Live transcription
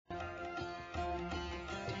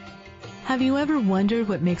Have you ever wondered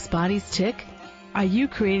what makes bodies tick? Are you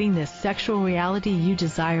creating the sexual reality you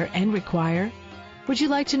desire and require? Would you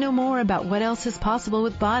like to know more about what else is possible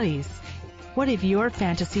with bodies? What if your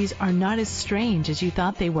fantasies are not as strange as you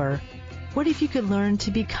thought they were? What if you could learn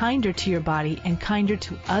to be kinder to your body and kinder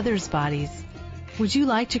to others' bodies? Would you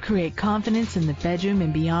like to create confidence in the bedroom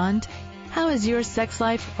and beyond? How has your sex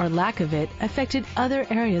life or lack of it affected other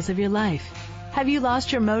areas of your life? Have you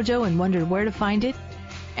lost your mojo and wondered where to find it?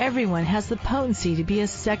 Everyone has the potency to be a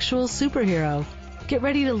sexual superhero. Get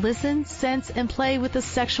ready to listen, sense, and play with the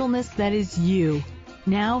sexualness that is you.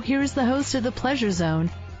 Now, here is the host of The Pleasure Zone,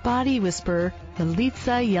 Body Whisperer,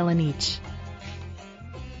 Milica Jelenic.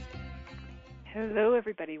 Hello,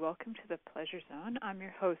 everybody. Welcome to The Pleasure Zone. I'm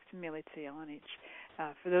your host, Milica Jelenic.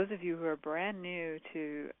 For those of you who are brand new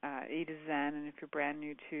to A to Zen, and if you're brand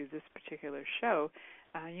new to this particular show,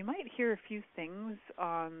 you might hear a few things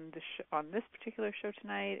on this particular show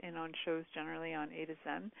tonight and on shows generally on A to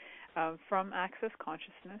Zen from Access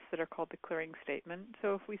Consciousness that are called the Clearing Statement.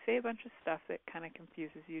 So if we say a bunch of stuff that kind of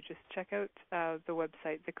confuses you, just check out the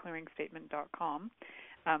website, theclearingstatement.com,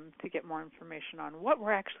 to get more information on what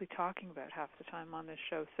we're actually talking about half the time on this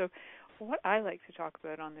show. So what I like to talk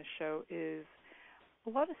about on this show is a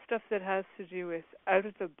lot of stuff that has to do with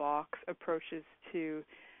out-of-the-box approaches to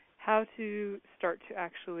how to start to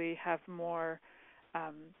actually have more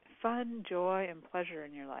fun, joy, and pleasure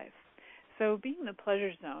in your life. So being the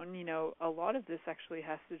pleasure zone, you know, a lot of this actually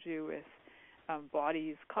has to do with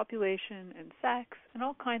bodies, copulation, and sex, and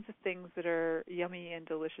all kinds of things that are yummy and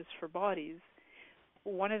delicious for bodies.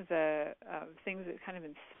 One of the things that kind of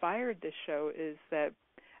inspired this show is that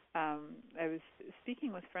I was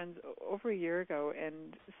speaking with friends over a year ago,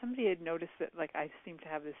 and somebody had noticed that, like, I seem to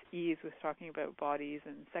have this ease with talking about bodies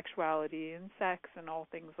and sexuality and sex and all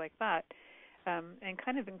things like that, and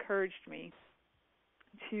kind of encouraged me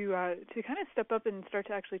to kind of step up and start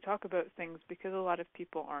to actually talk about things, because a lot of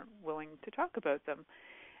people aren't willing to talk about them.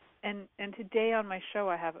 And today on my show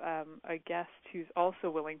I have a guest who's also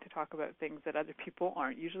willing to talk about things that other people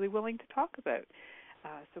aren't usually willing to talk about.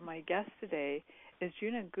 So my guest today is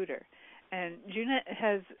Juna Guetter. And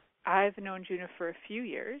I've known Juna for a few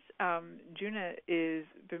years. Juna has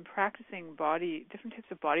been practicing different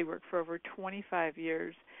types of body work for over 25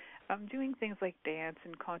 years, doing things like dance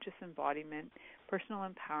and conscious embodiment, personal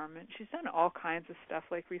empowerment. She's done all kinds of stuff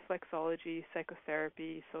like reflexology,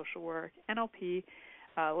 psychotherapy, social work, NLP,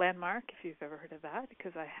 Landmark, if you've ever heard of that,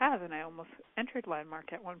 because I have, and I almost entered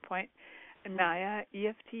Landmark at one point. Naya,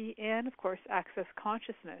 EFT, and, of course, Access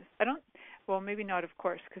Consciousness. Maybe not, of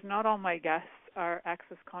course, because not all my guests are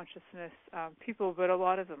Access Consciousness people, but a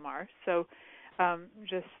lot of them are. So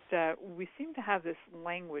we seem to have this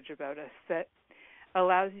language about us that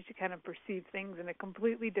allows you to kind of perceive things in a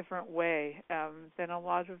completely different way than a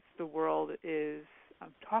lot of the world is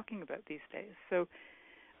talking about these days. So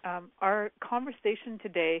our conversation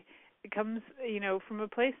today comes, from a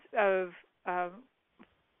place of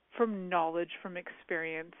from knowledge, from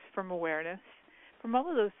experience, from awareness, from all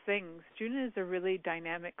of those things. Juna is a really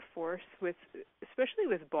dynamic force, especially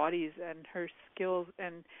with bodies, and her skills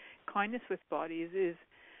and kindness with bodies is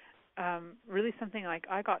really something like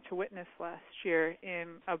I got to witness last year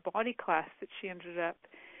in a body class that she ended up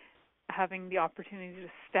having the opportunity to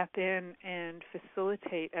step in and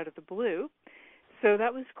facilitate out of the blue. So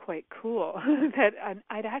that was quite cool. That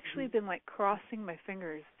I'd actually been like crossing my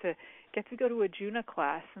fingers to get to go to a Juna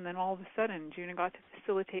class, and then all of a sudden Juna got to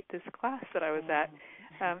facilitate this class that I was at,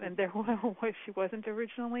 and she wasn't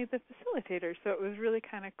originally the facilitator, so it was really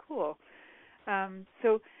kind of cool.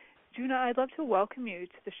 So Juna, I'd love to welcome you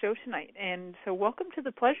to the show tonight, and so welcome to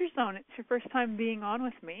the Pleasure Zone. It's your first time being on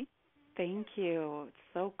with me. Thank you. It's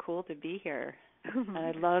so cool to be here. And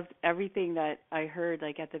I loved everything that I heard,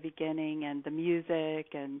 like at the beginning, and the music,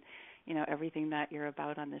 and everything that you're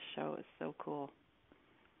about on this show is so cool.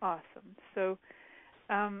 Awesome. So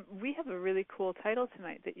we have a really cool title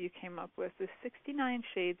tonight that you came up with: the 69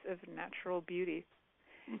 Shades of Natural Beauty.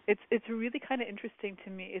 It's really kind of interesting to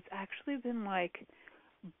me. It's actually been like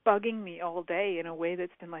bugging me all day in a way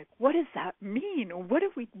that's been like, what does that mean? What are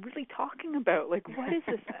we really talking about? Like, what is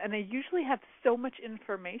this? And I usually have so much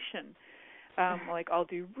information. Like, I'll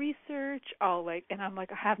do research, and I'm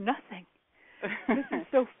like, I have nothing. This is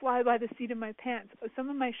so fly by the seat of my pants.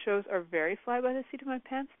 Some of my shows are very fly by the seat of my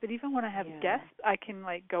pants, but even when I have guests, I can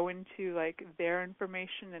like go into like their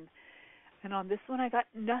information, and on this one I got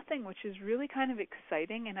nothing, which is really kind of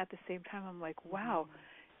exciting, and at the same time I'm like, wow.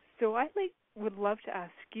 So I would love to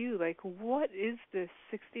ask you, like, what is this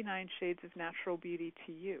 69 Shades of Natural Beauty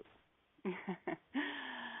to you?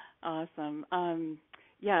 Awesome.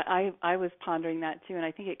 Yeah, I was pondering that too, and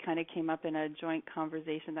I think it kind of came up in a joint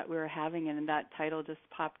conversation that we were having, and that title just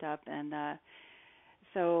popped up. And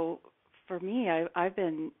so for me, I've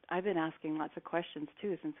been asking lots of questions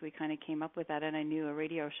too since we kind of came up with that, and I knew a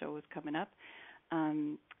radio show was coming up.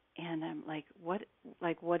 And I'm like,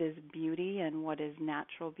 what is beauty and what is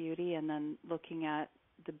natural beauty? And then looking at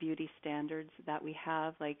the beauty standards that we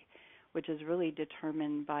have, like, which is really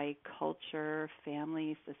determined by culture,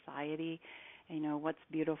 family, society. What's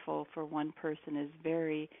beautiful for one person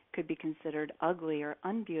could be considered ugly or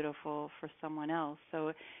unbeautiful for someone else.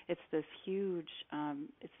 So it's this huge,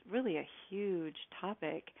 it's really a huge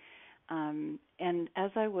topic. And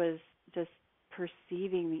as I was just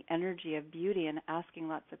perceiving the energy of beauty and asking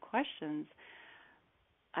lots of questions,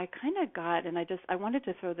 I kind of got, and I wanted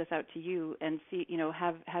to throw this out to you and see,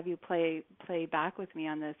 have you play back with me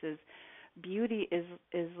on this. Is beauty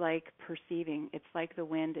is like perceiving. It's like the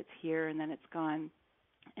wind. It's here and then it's gone.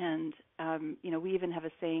 And we even have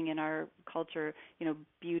a saying in our culture,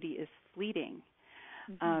 beauty is fleeting.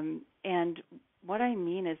 Mm-hmm. And what I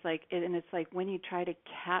mean is it's like when you try to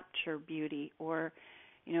capture beauty, or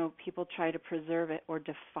people try to preserve it or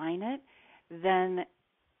define it, then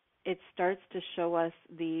it starts to show us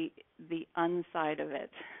the unside of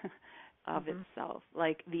it, of mm-hmm. itself,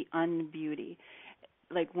 like the unbeauty.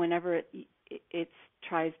 Like whenever it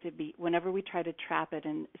tries to be, whenever we try to trap it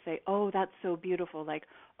and say, oh, that's so beautiful, like,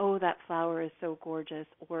 oh, that flower is so gorgeous,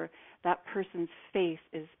 or that person's face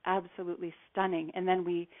is absolutely stunning, and then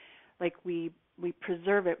we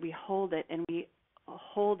preserve it, we hold it, and we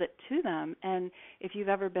hold it to them. And if you've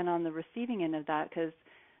ever been on the receiving end of that, because,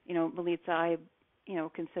 Milica, I,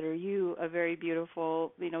 consider you a very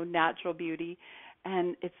beautiful, natural beauty,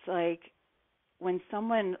 and it's like, when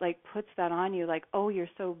someone puts that on you, like, oh, you're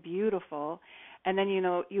so beautiful, and then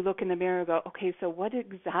you look in the mirror and go, okay, so what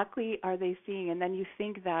exactly are they seeing? And then you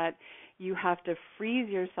think that you have to freeze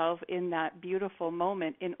yourself in that beautiful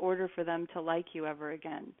moment in order for them to like you ever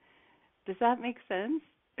again. Does that make sense?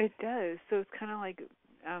 It does. So it's kind of like,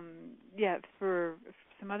 for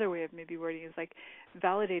some other way of maybe wording is like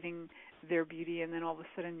validating their beauty, and then all of a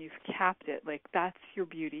sudden you've capped it, like that's your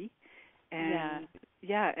beauty. And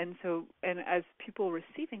and as people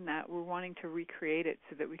receiving that, we're wanting to recreate it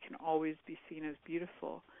so that we can always be seen as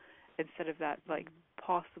beautiful, instead of that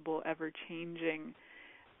possible ever-changing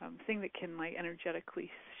thing that can energetically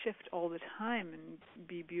shift all the time and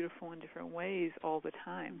be beautiful in different ways all the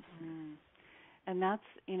time. Mm-hmm. And that's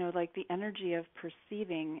the energy of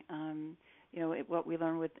perceiving. What we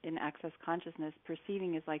learn in Access Consciousness,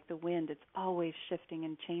 perceiving is like the wind. It's always shifting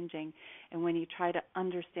and changing. And when you try to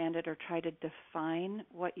understand it or try to define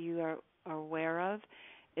what you are aware of,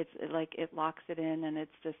 it's like it locks it in, and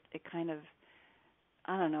it's just, it kind of,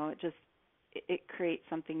 I don't know, it creates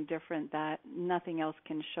something different that nothing else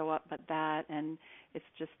can show up but that, and it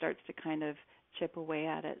just starts to kind of chip away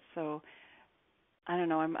at it. So I don't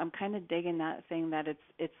know, I'm kind of digging that thing that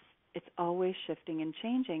it's always shifting and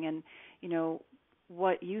changing. And,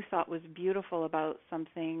 what you thought was beautiful about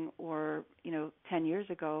something, or, 10 years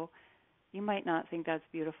ago, you might not think that's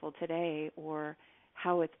beautiful today, or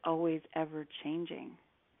how it's always ever changing.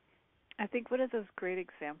 I think one of those great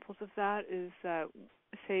examples of that is,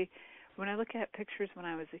 say, when I look at pictures when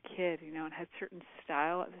I was a kid, and had certain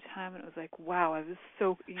style at the time, and it was like, wow, I was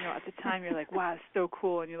so, at the time you're like, wow, it's so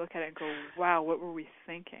cool, and you look at it and go, wow, what were we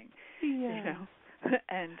thinking? Yeah.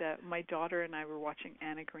 And my daughter and I were watching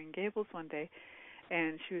Anne of Green Gables one day,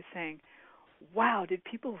 and she was saying, wow, did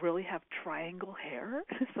people really have triangle hair?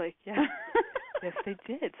 It's like, yeah, yes, they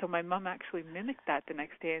did. So my mom actually mimicked that the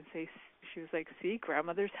next day and she was like, see,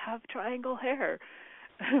 grandmothers have triangle hair.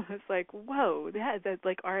 I was like, whoa, that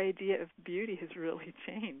our idea of beauty has really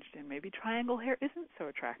changed, and maybe triangle hair isn't so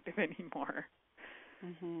attractive anymore.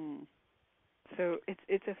 Mm-hmm. So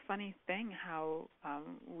it's a funny thing how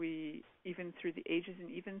we, even through the ages, and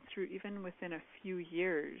even within a few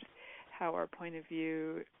years, how our point of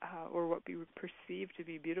view or what we perceive to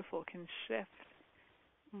be beautiful can shift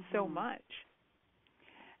so much.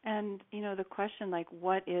 And the question,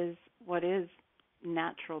 what is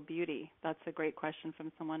natural beauty? That's a great question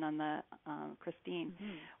from someone on the Christine.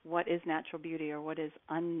 Mm-hmm. What is natural beauty, or what is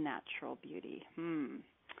unnatural beauty?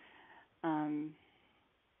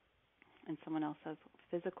 And someone else says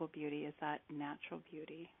physical beauty. Is that natural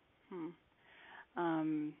beauty?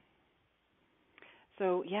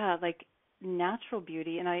 So yeah, natural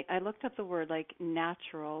beauty, and I looked up the word,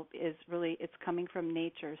 natural is really, it's coming from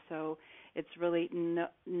nature, so it's really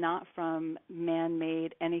not from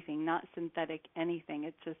man-made anything, not synthetic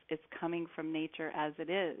anything. It's coming from nature as it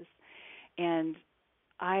is. And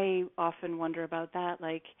I often wonder about that,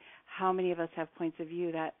 how many of us have points of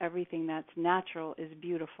view that everything that's natural is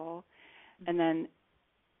beautiful, and then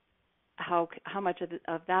how much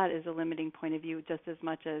of that is a limiting point of view, just as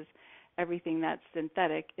much as everything that's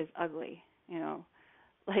synthetic is ugly,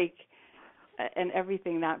 like, and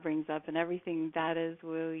everything that brings up, and everything that is,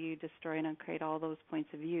 will you destroy and uncreate all those points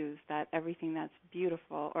of views, that everything that's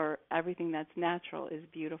beautiful or everything that's natural is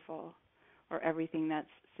beautiful, or everything that's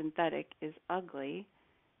synthetic is ugly,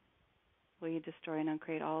 will you destroy and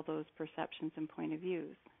uncreate all those perceptions and point of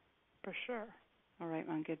views? For sure. All right,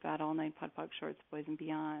 wrong, good, bad, all nine, POD, POC, shorts, boys, and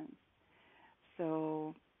beyond.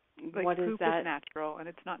 So like what poop is that? is natural, and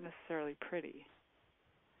it's not necessarily pretty,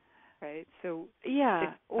 right? So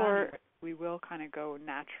yeah, or we will kind of go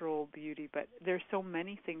natural beauty, but there's so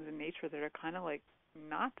many things in nature that are kind of like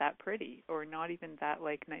not that pretty, or not even that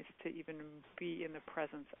like nice to even be in the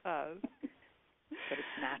presence of, but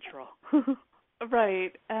it's natural.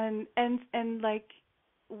 right, and like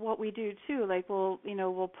what we do too, like we'll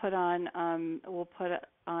put on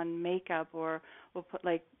makeup, or we'll put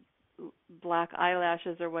like black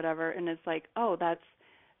eyelashes or whatever, and it's like, oh,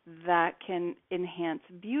 that can enhance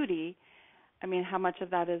beauty. I mean, how much of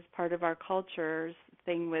that is part of our culture's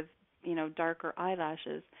thing with darker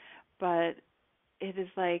eyelashes? But it is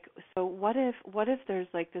like, so what if there's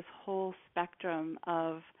like this whole spectrum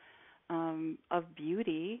of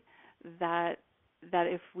beauty that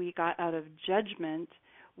if we got out of judgment,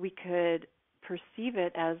 we could perceive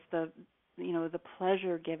it as the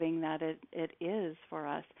pleasure giving that it is for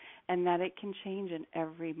us, and that it can change in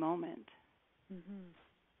every moment. Mm-hmm.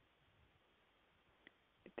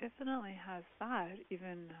 It definitely has that.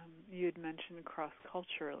 Even you had mentioned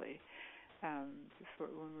cross-culturally before,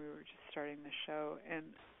 when we were just starting the show,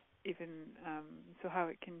 and even so how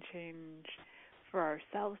it can change for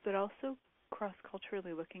ourselves, but also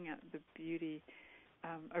cross-culturally looking at the beauty.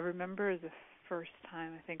 I remember the first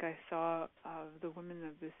time I think I saw the women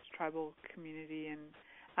of this tribal community in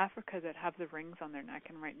Africa that have the rings on their neck,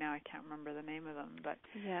 and right now I can't remember the name of them, but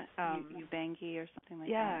Ubangi or something like that.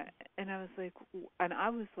 Yeah, and I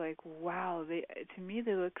was like, wow, to me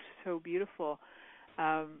they looked so beautiful,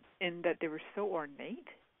 in that they were so ornate,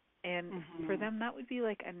 and for them that would be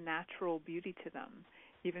like a natural beauty to them,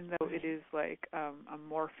 even though it is like a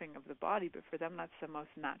morphing of the body, but for them that's the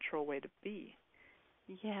most natural way to be.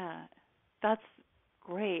 Yeah, that's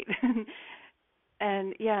great.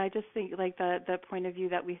 And yeah, I just think like the point of view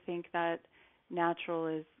that we think that natural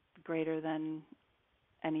is greater than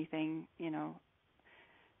anything,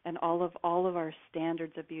 and all of our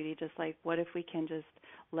standards of beauty. Just like, what if we can just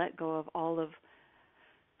let go of all of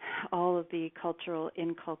the cultural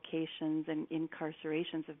inculcations and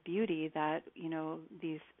incarcerations of beauty that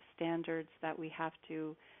these standards that we have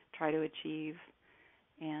to try to achieve,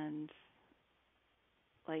 and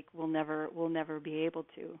like we'll never be able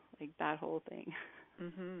to, like that whole thing.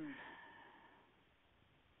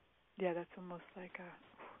 Yeah, that's almost like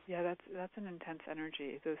that's an intense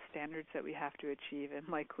energy, those standards that we have to achieve and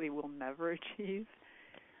likely will never achieve.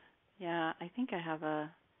 Yeah, I think I have a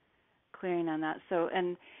clearing on that. So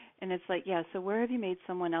and it's like, yeah, so where have you made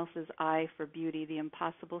someone else's eye for beauty the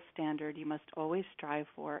impossible standard you must always strive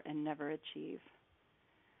for and never achieve?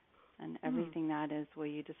 And everything that is, will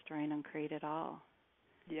you destroy and uncreate it all?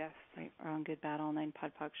 Yes. Right, wrong, good, bad, all nine,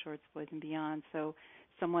 POD, POC, shorts, boys, and beyond. So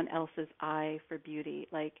someone else's eye for beauty.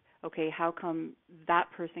 Like, okay, how come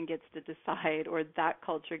that person gets to decide, or that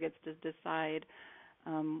culture gets to decide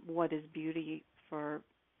what is beauty for,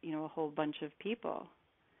 a whole bunch of people?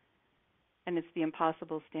 And it's the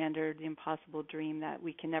impossible standard, the impossible dream that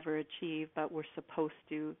we can never achieve, but we're supposed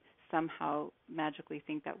to somehow magically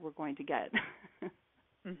think that we're going to get.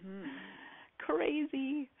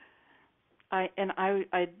 Crazy. I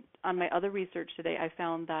on my other research today, I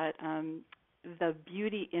found that the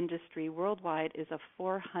beauty industry worldwide is a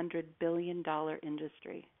 $400 billion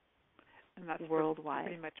industry. And that's worldwide.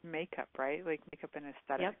 Pretty much makeup, right? Like makeup and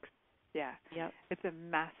aesthetics. Yep. Yeah. Yep. It's a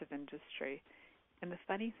massive industry. And the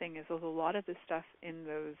funny thing is, there's a lot of the stuff in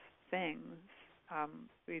those things,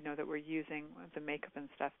 that we're using, the makeup and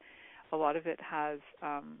stuff, a lot of it has,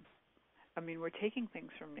 we're taking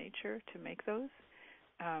things from nature to make those.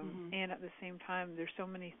 And at the same time, there's so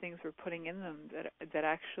many things we're putting in them that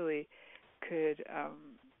actually could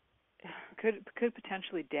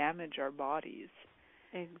potentially damage our bodies.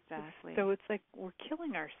 Exactly. So it's like we're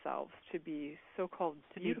killing ourselves to be so-called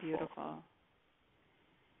beautiful. Be beautiful.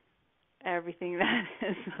 Everything that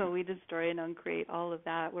is, so we destroy and uncreate all of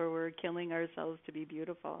that, where we're killing ourselves to be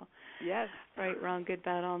beautiful. Yes. Right, wrong, good,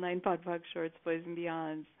 bad, all nine, POD, POC, shorts, boys, and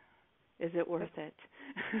beyonds. Is it worth it?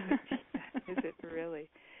 Is it really?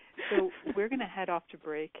 So we're going to head off to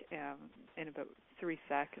break in about 3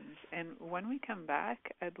 seconds. And when we come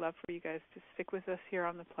back, I'd love for you guys to stick with us here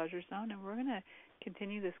on the Pleasure Zone, and we're going to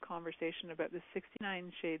continue this conversation about the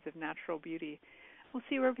 69 shades of natural beauty. We'll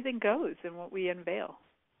see where everything goes and what we unveil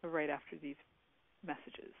right after these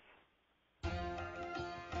messages.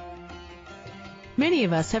 Many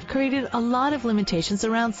of us have created a lot of limitations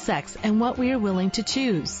around sex and what we are willing to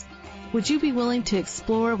choose. Would you be willing to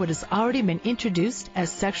explore what has already been introduced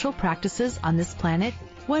as sexual practices on this planet?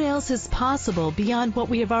 What else is possible beyond what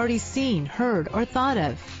we have already seen, heard, or thought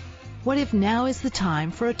of? What if now is the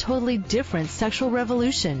time for a totally different sexual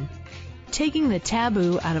revolution? Taking the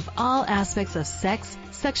taboo out of all aspects of sex,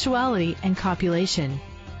 sexuality, and copulation.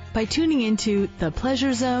 By tuning into the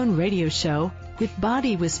Pleasure Zone radio show with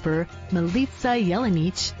body whisperer Milica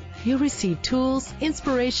Jelenic, you'll receive tools,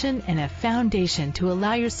 inspiration, and a foundation to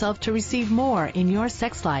allow yourself to receive more in your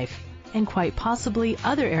sex life, and quite possibly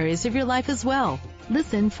other areas of your life as well.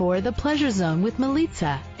 Listen for The Pleasure Zone with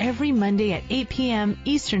Milica every Monday at 8 p.m.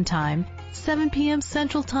 Eastern Time, 7 p.m.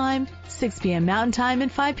 Central Time, 6 p.m. Mountain Time,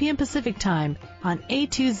 and 5 p.m. Pacific Time on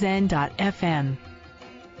a2zen.fm.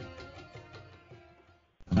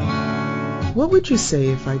 What would you say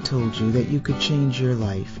if I told you that you could change your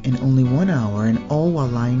life in only 1 hour and all while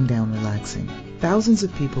lying down relaxing? Thousands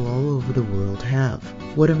of people all over the world have.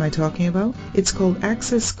 What am I talking about? It's called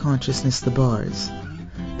Access Consciousness, the bars.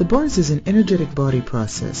 The bars is an energetic body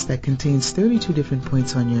process that contains 32 different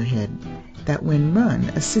points on your head that, when run,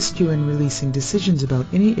 assist you in releasing decisions about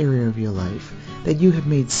any area of your life that you have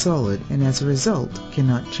made solid and as a result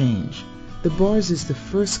cannot change. The bars is the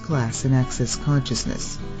first class in Access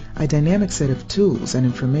Consciousness, a dynamic set of tools and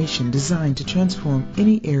information designed to transform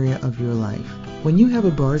any area of your life. When you have a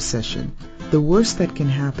bars session, the worst that can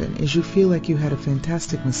happen is you feel like you had a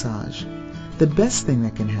fantastic massage. The best thing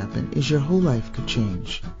that can happen is your whole life could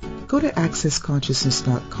change. Go to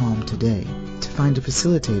accessconsciousness.com today to find a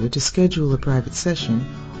facilitator to schedule a private session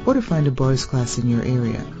or to find a bars class in your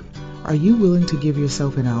area. Are you willing to give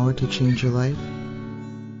yourself an hour to change your life?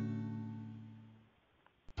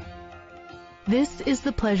 This is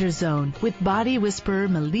the Pleasure Zone with body whisperer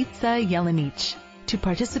Milica Jelenic. To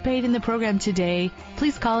participate in the program today,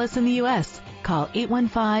 please call us in the U.S. Call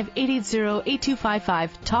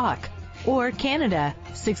 815-880-8255-TALK or Canada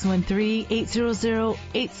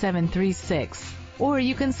 613-800-8736. Or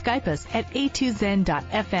you can Skype us at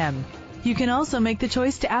a2zen.fm. You can also make the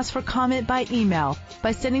choice to ask for comment by email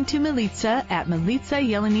by sending to Milica at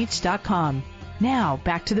milicajelenic.com. Now,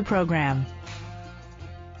 back to the program.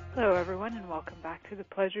 Hello, everyone, and welcome back to the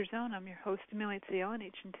Pleasure Zone. I'm your host, Milica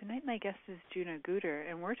Jelenic, and tonight my guest is Juna Guetter,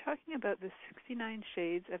 and we're talking about the 69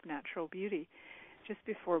 shades of natural beauty. Just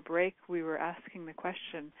before break, we were asking the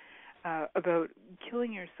question about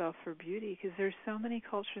killing yourself for beauty, because there's so many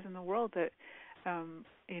cultures in the world that,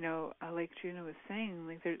 like Juna was saying,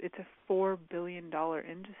 like it's a $4 billion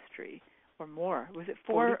industry or more. Was it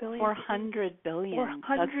 40 billion? $400 billion.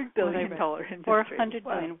 $400 billion industry. $400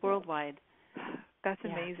 billion worldwide. That's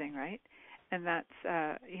amazing, right? And that's,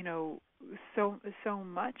 so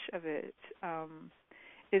much of it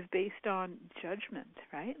is based on judgment,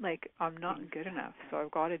 right? Like, I'm not good enough, so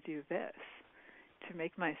I've got to do this to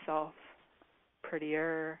make myself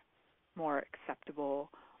prettier, more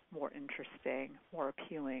acceptable, more interesting, more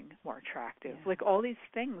appealing, more attractive. Yeah. Like, all these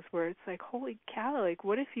things where it's like, holy cow, like,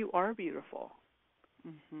 what if you are beautiful?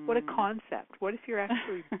 Mm-hmm. What a concept. What if you're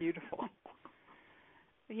actually beautiful?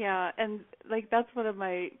 Yeah, and like that's one of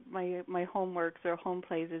my homeworks or home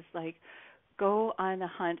plays is like go on a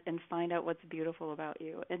hunt and find out what's beautiful about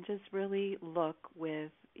you and just really look with,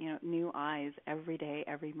 new eyes every day,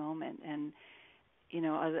 every moment. And,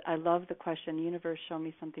 I love the question, universe, show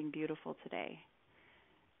me something beautiful today.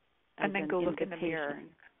 And then go look in the mirror.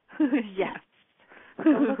 Yes.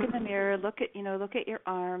 Go look in the mirror, look at your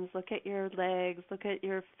arms, look at your legs, look at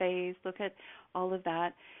your face, look at all of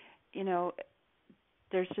that.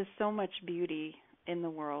 There's just so much beauty in the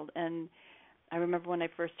world. And I remember when I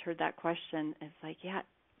first heard that question, it's like, yeah,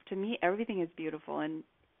 to me, everything is beautiful. And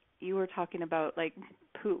you were talking about, like,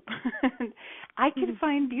 poop. I could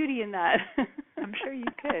find beauty in that. I'm sure you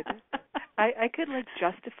could. I could, like,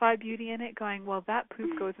 justify beauty in it, going, well, that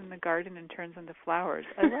poop goes in the garden and turns into flowers.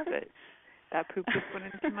 I love it. That poop just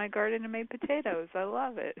went into my garden and made potatoes. I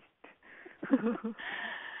love it.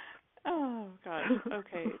 Oh, gosh.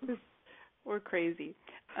 Okay. We're crazy,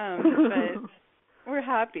 but we're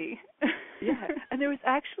happy. Yeah, and there was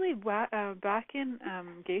actually, back in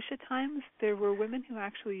geisha times, there were women who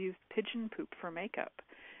actually used pigeon poop for makeup.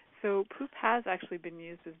 So poop has actually been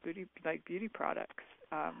used as beauty products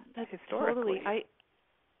historically. Totally.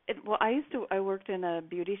 Well, I worked in a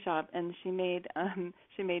beauty shop, and she made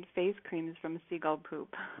face creams from seagull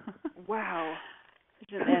poop. Wow.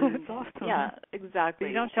 And, that's awesome. Yeah, exactly. But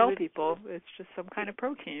you don't tell people. It's just some kind of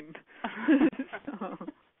protein. So,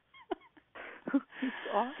 it's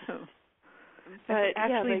awesome. But I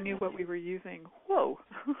actually knew what we were using. Whoa.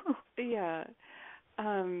 Yeah.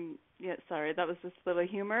 Yeah, sorry, that was just a little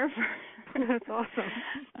humor. That's awesome.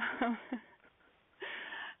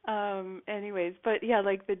 Anyways, but yeah,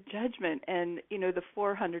 like the judgment and, the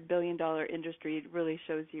 $400 billion industry really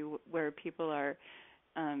shows you where people are,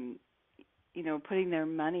 putting their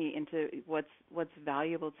money into what's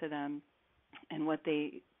valuable to them and what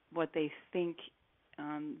they think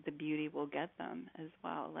the beauty will get them as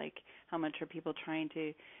well. Like how much are people trying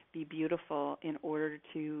to be beautiful in order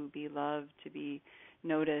to be loved, to be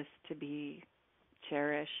noticed, to be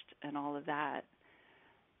cherished, and all of that.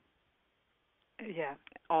 Yeah,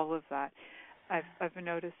 all of that. I've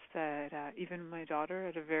noticed that even my daughter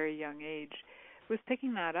at a very young age was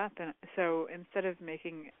picking that up, and so instead of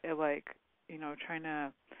making it like, trying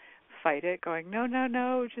to fight it, going,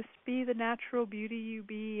 no, just be the natural beauty you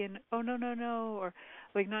be, and oh, no, or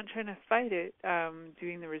like not trying to fight it,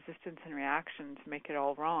 doing the resistance and reaction to make it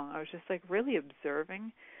all wrong. I was just like really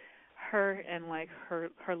observing her and like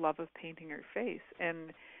her love of painting her face.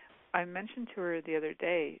 And I mentioned to her the other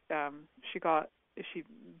day, she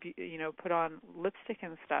put on lipstick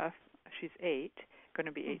and stuff. She's 8, going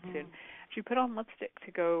to be 8 soon. She put on lipstick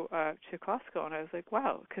to go to Costco, and I was like,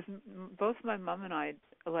 wow, because both my mom and I,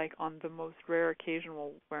 like on the most rare occasion,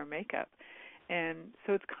 will wear makeup. And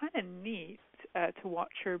so it's kind of neat to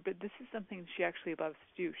watch her, but this is something she actually loves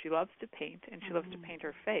to do. She loves to paint, and she loves to paint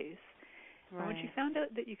her face. Right. And when she found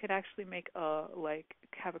out that you could actually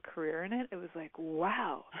have a career in it, it was like,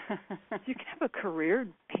 wow, you can have a career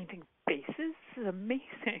in painting faces? This is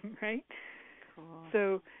amazing, right? Cool.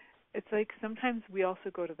 So it's like sometimes we also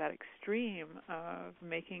go to that extreme of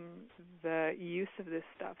making the use of this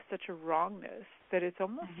stuff such a wrongness that it's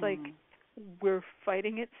almost like we're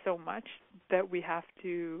fighting it so much that we have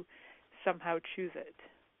to somehow choose it.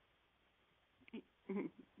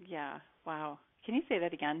 Yeah, wow. Can you say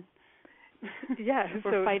that again? Yeah,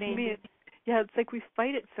 we're fighting. It's like we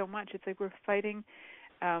fight it so much. It's like we're fighting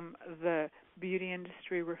the beauty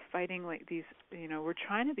industry. We're fighting like these, we're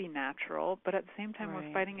trying to be natural, but at the same time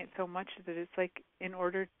we're fighting it so much that it's like in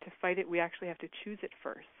order to fight it, we actually have to choose it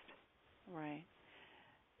first. Right.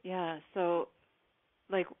 Yeah. So,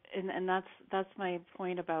 like, and that's my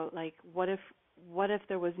point about like, what if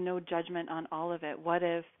there was no judgment on all of it? What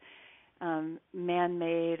if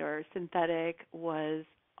man-made or synthetic was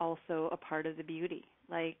also a part of the beauty?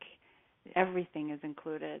 Like, everything is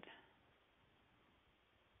included.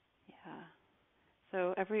 Yeah.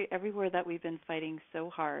 So everywhere that we've been fighting so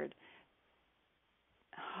hard.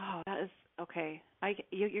 Oh, that is okay.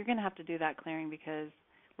 You're going to have to do that clearing because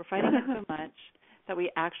we're fighting it so much that we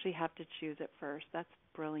actually have to choose it first. That's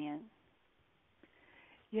brilliant.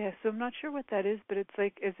 Yeah, so I'm not sure what that is, but it's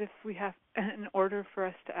like as if we have, in order for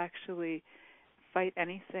us to actually fight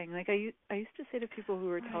anything. Like I used to say to people who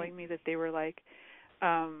were telling me that they were like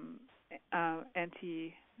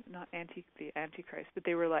the Antichrist, but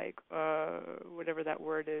they were like whatever that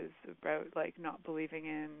word is about, like not believing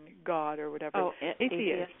in God or whatever. Oh,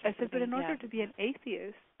 atheist. I said, but in order to be an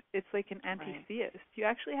atheist, it's like an anti-theist. You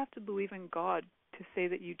actually have to believe in God to say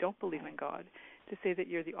that you don't believe in God, to say that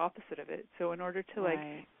you're the opposite of it. So in order to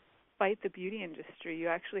like fight the beauty industry, you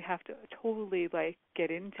actually have to totally like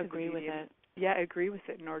get into agree the beauty with it. Yeah, agree with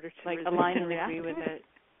it in order to like align and agree with it.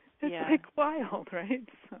 It's like wild, right?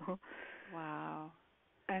 So wow.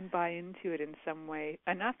 And buy into it in some way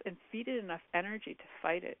enough and feed it enough energy to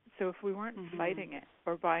fight it. So if we weren't fighting it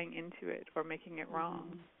or buying into it or making it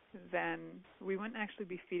wrong, then we wouldn't actually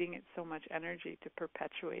be feeding it so much energy to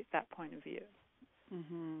perpetuate that point of view.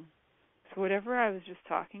 So whatever I was just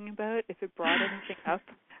talking about, if it brought anything up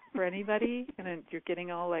for anybody and then you're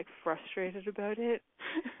getting all like frustrated about it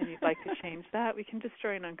and you'd like to change that, we can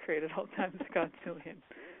destroy and uncreate at all times, God's million.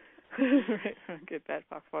 Right, from good, bad,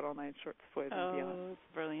 fox, what all nine shorts, boys, and beyond. Oh,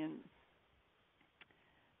 it's brilliant.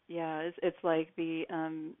 Yeah, it's like the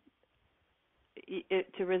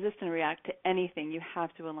to resist and react to anything, you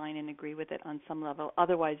have to align and agree with it on some level.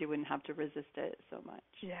 Otherwise, you wouldn't have to resist it so much.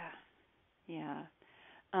 Yeah.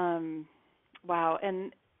 Wow.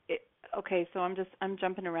 And okay, so I'm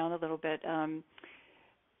jumping around a little bit.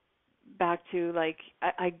 Back to like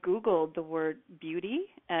I Googled the word beauty,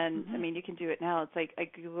 and I mean you can do it now. It's like I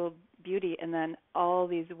Googled beauty, and then all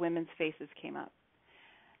these women's faces came up,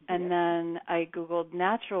 and then I Googled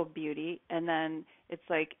natural beauty, and then it's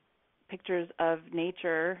like pictures of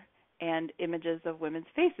nature and images of women's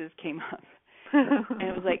faces came up. And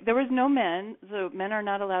it was like there was no men, so men are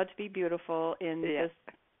not allowed to be beautiful in this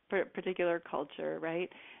particular culture, right?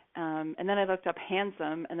 And then I looked up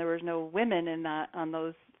handsome, and there was no women in that on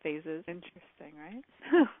those phases. Interesting, right?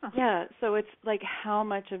 Yeah, so it's like how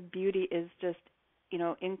much of beauty is just,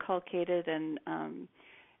 inculcated and,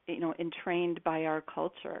 entrained by our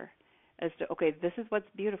culture as to, okay, this is what's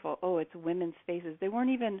beautiful. Oh, it's women's faces. They weren't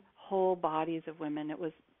even whole bodies of women. It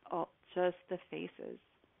was all just the faces.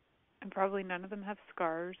 And probably none of them have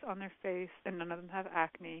scars on their face, and none of them have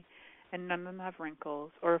acne, and none of them have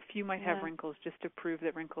wrinkles, or a few might have wrinkles just to prove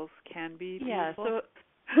that wrinkles can be beautiful. Yeah,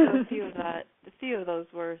 so a few of those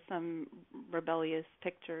were some rebellious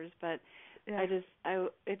pictures, but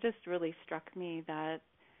it just really struck me that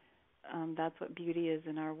that's what beauty is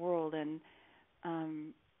in our world, and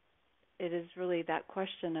it is really that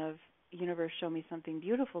question of, universe, show me something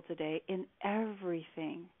beautiful today in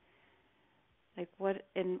everything. Like what,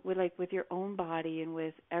 and with your own body, and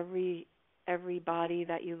with every body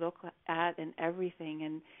that you look at, and everything,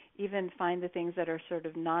 and even find the things that are sort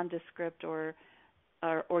of nondescript or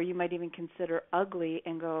you might even consider ugly,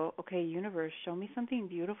 and go, okay, universe, show me something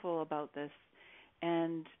beautiful about this.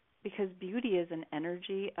 And because beauty is an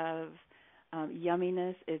energy of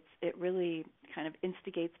yumminess, it really kind of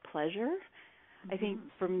instigates pleasure. Mm-hmm. I think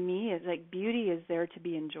for me, it's like beauty is there to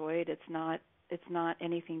be enjoyed. It's not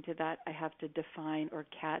anything to that I have to define or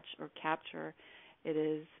catch or capture. It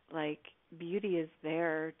is like beauty is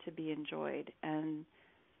there to be enjoyed, and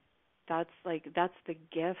that's the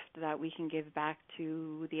gift that we can give back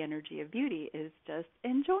to the energy of beauty, is just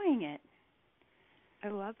enjoying it. I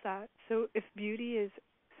love that. So if beauty is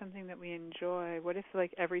something that we enjoy, what if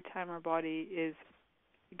like every time our body is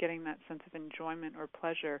getting that sense of enjoyment or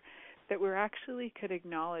pleasure, that we're actually could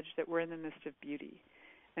acknowledge that we're in the midst of beauty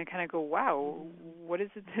and kind of go, wow, what is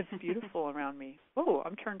it that's beautiful around me? Oh,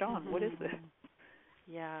 I'm turned on. What is this?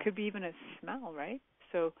 Yeah. Could be even a smell, right?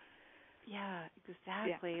 So yeah,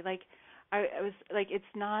 exactly. Yeah. Like I was like, it's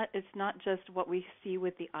not just what we see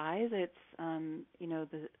with the eyes. It's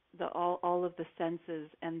the all of the senses,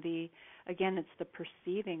 and it's the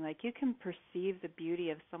perceiving. Like you can perceive the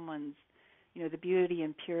beauty of someone's, the beauty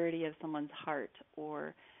and purity of someone's heart,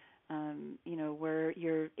 or where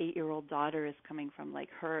your 8-year-old daughter is coming from. Like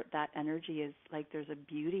that energy is like there's a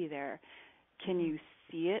beauty there. Can you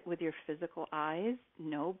see it with your physical eyes?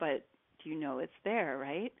 No, but you know it's there,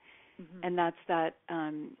 right? Mm-hmm. And that's that.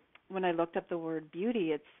 When I looked up the word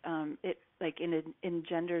beauty, it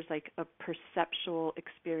engenders like a perceptual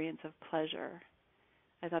experience of pleasure.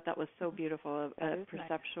 I thought that was so beautiful, a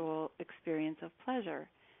perceptual experience of pleasure.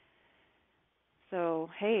 So,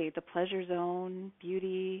 hey, the pleasure zone,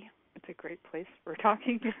 beauty. It's a great place we're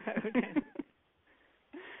talking about.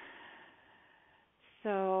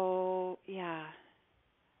 So, yeah.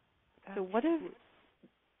 So what have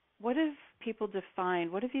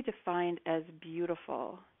you defined as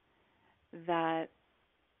beautiful that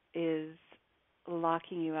is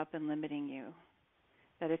locking you up and limiting you?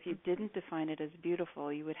 That if you didn't define it as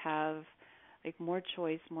beautiful, you would have like more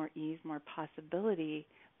choice, more ease, more possibility,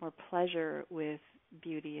 more pleasure with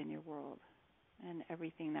beauty in your world. And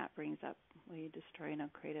everything that brings up, will you destroy and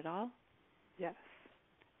uncreate it all? Yes.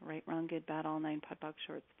 Right, wrong, good, bad, all 9, pot, box,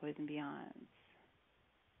 shorts, boys, and beyonds.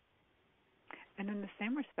 And in the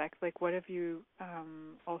same respect, like what have you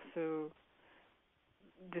also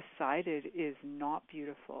decided is not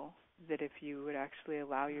beautiful, that if you would actually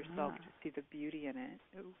allow yourself to see the beauty in it,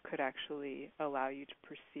 it could actually allow you to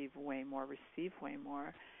perceive way more, receive way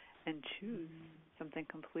more, and choose something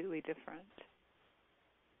completely different.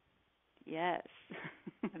 Yes.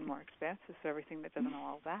 And more expansive. So everything that doesn't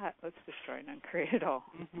allow that, let's destroy and uncreate it all.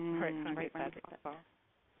 Mm-hmm. Right,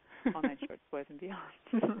 all 9 shorts, boys, and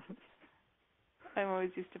beyond. I'm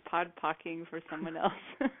always used to pod-pocking for someone else.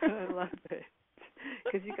 I love it.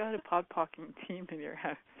 Because you got a pod-pocking team in your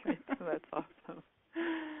house, right? So that's awesome.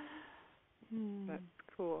 That's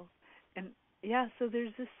cool. And yeah, so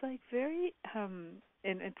there's this like very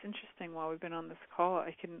and it's interesting, while we've been on this call,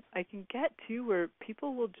 I can get to where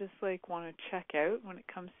people will just like want to check out when it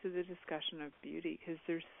comes to the discussion of beauty, because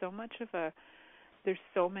there's so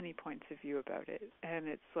many points of view about it, and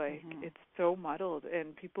it's like it's so muddled,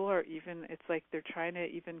 and people are even, it's like they're trying to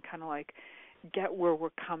even kind of like get where we're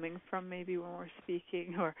coming from maybe when we're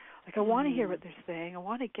speaking, or like I want to hear what they're saying, I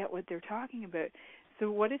want to get what they're talking about. So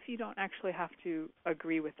what if you don't actually have to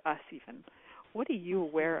agree with us even? What are you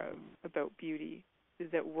aware of about beauty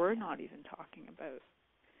that we're not even talking about?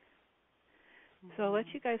 So I'll let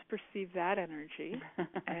you guys perceive that energy,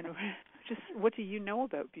 and just what do you know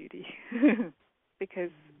about beauty? Because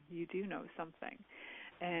you do know something.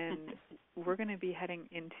 And we're going to be heading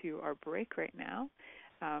into our break right now.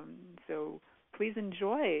 So please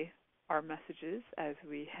enjoy our messages as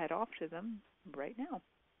we head off to them right now.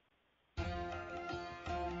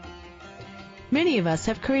 Many of us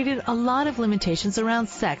have created a lot of limitations around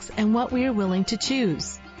sex and what we are willing to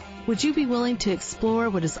choose. Would you be willing to explore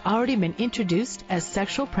what has already been introduced as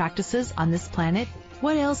sexual practices on this planet?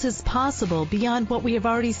 What else is possible beyond what we have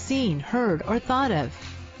already seen, heard, or thought of?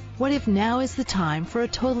 What if now is the time for a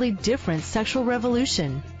totally different sexual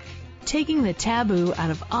revolution? Taking the taboo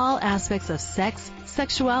out of all aspects of sex,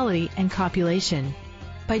 sexuality, and copulation.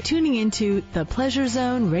 By tuning into the Pleasure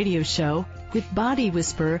Zone radio show with body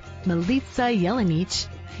whisperer Milica Jelenic,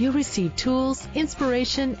 you'll receive tools,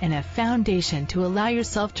 inspiration, and a foundation to allow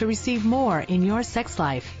yourself to receive more in your sex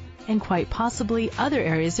life, and quite possibly other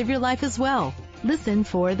areas of your life as well. Listen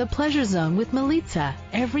for The Pleasure Zone with Milica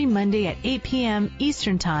every Monday at 8 p.m.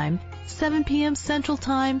 Eastern Time, 7 p.m. Central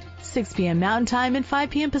Time, 6 p.m. Mountain Time, and 5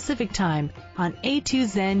 p.m. Pacific Time on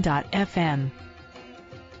a2zen.fm.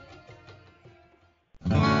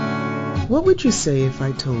 What would you say if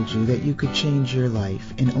I told you that you could change your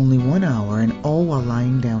life in only 1 hour and all while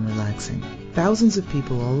lying down relaxing? Thousands of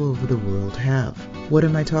people all over the world have. What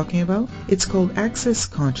am I talking about? It's called Access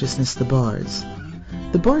Consciousness, the bars.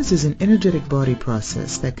 The bars is an energetic body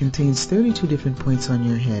process that contains 32 different points on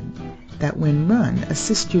your head that, when run,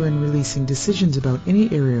 assist you in releasing decisions about any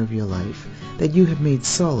area of your life that you have made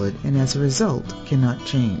solid and as a result cannot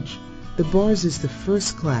change. The bars is the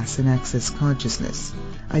first class in Access Consciousness,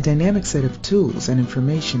 a dynamic set of tools and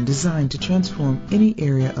information designed to transform any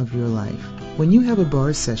area of your life. When you have a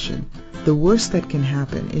bars session, the worst that can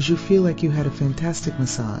happen is you feel like you had a fantastic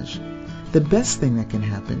massage. The best thing that can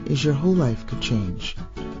happen is your whole life could change.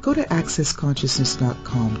 Go to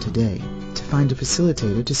accessconsciousness.com today to find a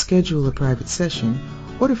facilitator to schedule a private session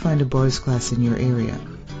or to find a bars class in your area.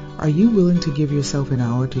 Are you willing to give yourself an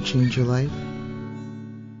hour to change your life?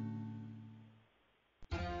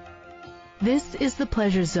 This is the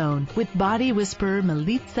Pleasure Zone with body whisperer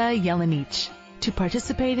Milica Jelenic. To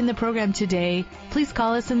participate in the program today, please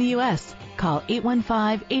call us in the U.S. Call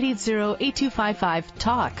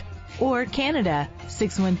 815-880-8255-TALK or Canada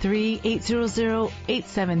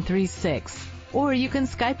 613-800-8736. Or you can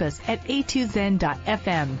Skype us at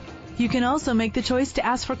a2zen.fm. You can also make the choice to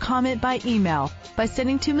ask for comment by email by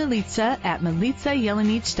sending to Milica at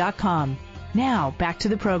milicajelenic.com. Now, back to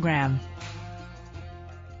the program.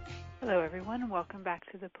 Hello, everyone. Welcome back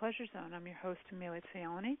to the Pleasure Zone. I'm your host, Milica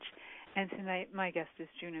Jelenic, and tonight my guest is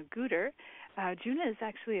Juna Guetter. Juna is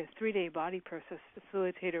actually a 3-day body process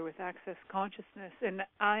facilitator with Access Consciousness, and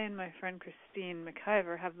I and my friend Christine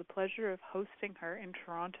McIver have the pleasure of hosting her in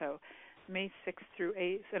Toronto, May 6th through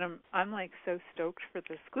 8th, and I'm like so stoked for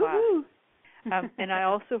this class. And I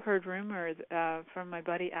also heard rumors from my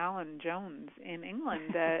buddy Alan Jones in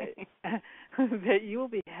England that that you will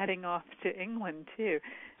be heading off to England too.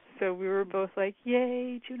 So we were both like,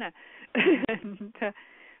 yay, Juna. And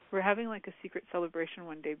we're having like a secret celebration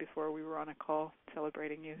one day before we were on a call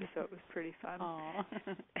celebrating you, so it was pretty fun.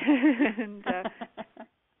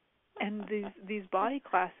 And these body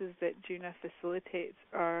classes that Juna facilitates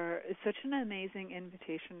are such an amazing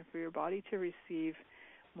invitation for your body to receive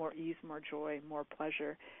more ease, more joy, more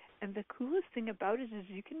pleasure. And the coolest thing about it is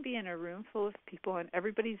you can be in a room full of people and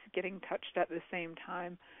everybody's getting touched at the same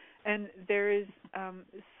time. And there is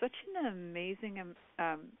such an amazing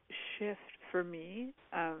shift for me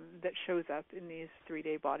that shows up in these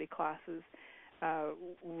 3-day body classes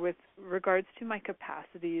with regards to my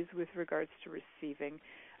capacities, with regards to receiving,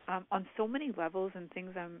 on so many levels and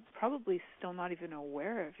things I'm probably still not even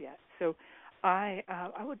aware of yet. So I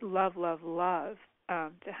would love to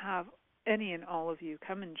have any and all of you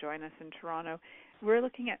come and join us in Toronto. We're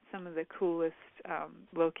looking at some of the coolest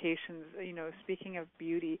locations. You know, speaking of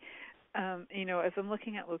beauty, you know, as I'm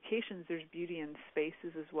looking at locations, there's beauty in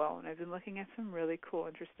spaces as well. And I've been looking at some really cool,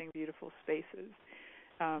 interesting, beautiful spaces.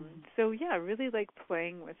 So yeah, really like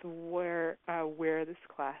playing with where this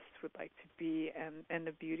class would like to be, and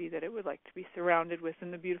the beauty that it would like to be surrounded with,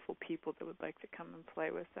 and the beautiful people that would like to come and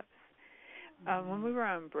play with us. When we were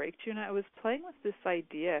on break, Juna, I was playing with this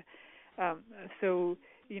idea. So,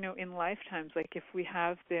 you know, in lifetimes, like if we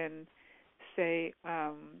have been, say,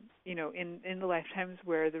 you know, in the lifetimes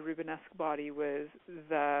where the Rubenesque body was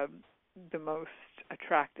the most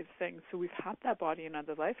attractive thing, so we've had that body in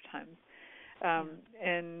other lifetimes.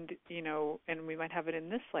 And, you know, and we might have it in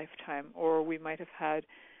this lifetime, or we might have had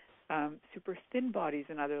super thin bodies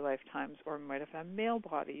in other lifetimes, or we might have had male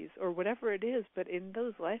bodies, or whatever it is. But in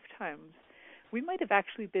those lifetimes, we might have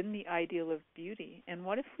actually been the ideal of beauty. And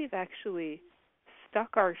what if we've actually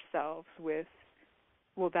stuck ourselves with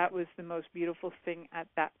well, that was the most beautiful thing at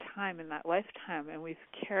that time in that lifetime, and we've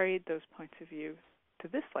carried those points of view to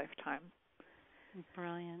this lifetime.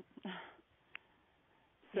 Brilliant.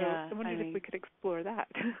 So yeah, I wondered if we could explore that.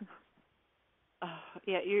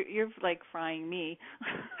 Yeah, you're like frying me.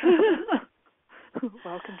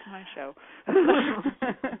 Welcome to my show.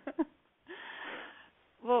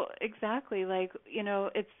 Well, exactly. Like,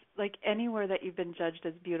 it's like anywhere that you've been judged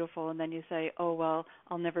as beautiful, and then you say, oh, well,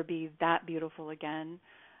 I'll never be that beautiful again.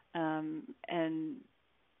 And,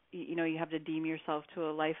 you have to deem yourself to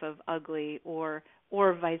a life of ugly or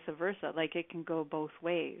vice versa. Like, it can go both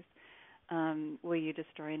ways. Will you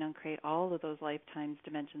destroy and uncreate all of those lifetimes,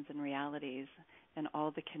 dimensions, and realities, and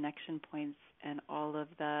all the connection points and all of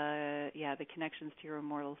the connections to your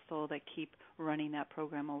immortal soul that keep running that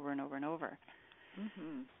program over and over and over.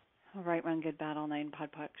 Mm-hmm. Right, wrong, good, bad, all night, pod,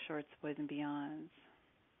 shorts, boys, and beyonds.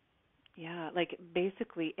 Yeah, like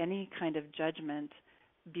basically any kind of judgment,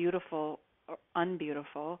 beautiful or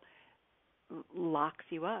unbeautiful, locks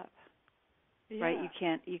you up. Yeah. Right?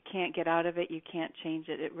 You can't get out of it. You can't change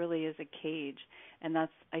it. It really is a cage. And I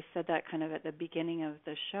said that kind of at the beginning of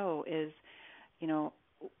the show is,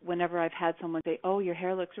 whenever I've had someone say, oh, your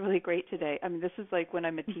hair looks really great today. I mean, this is like when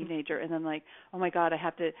I'm a teenager and I'm like, oh my God, I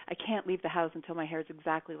can't leave the house until my hair is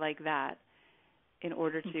exactly like that in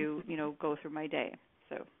order to, go through my day.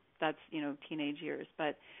 So that's, teenage years.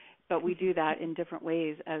 But we do that in different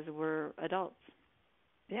ways as we're adults.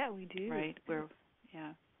 Yeah, we do. Right?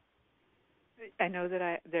 I know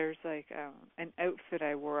that there's like an outfit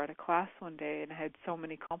I wore at a class one day, and I had so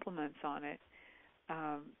many compliments on it.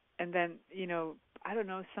 And then, I don't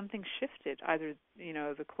know, something shifted. Either,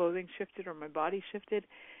 the clothing shifted or my body shifted,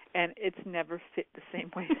 and it's never fit the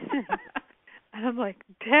same way. And I'm like,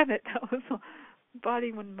 damn it, that was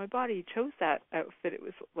when my body chose that outfit, it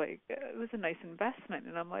was like, it was a nice investment.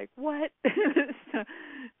 And I'm like, what?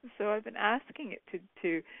 So I've been asking it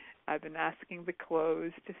to I've been asking the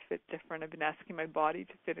clothes to fit different. I've been asking my body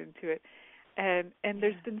to fit into it. And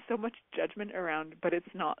there's been so much judgment around, but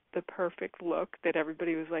it's not the perfect look that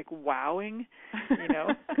everybody was like wowing,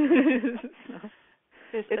 So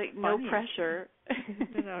it's like no pressure.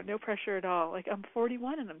 No pressure at all. Like, I'm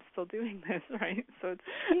 41 and I'm still doing this, right? So it's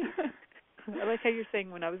I like how you're saying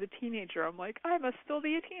when I was a teenager, I'm like, I must still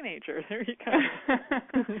be a teenager. There you go.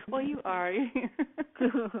 Well, you are.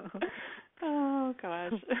 Oh,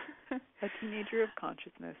 gosh. A teenager of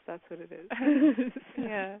consciousness, that's what it is.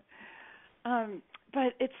 Yeah.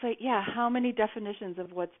 But it's like, how many definitions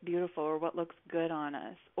of what's beautiful or what looks good on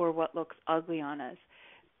us or what looks ugly on us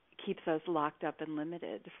keeps us locked up and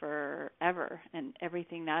limited forever. And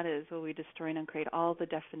everything that is, will we destroy and uncreate all the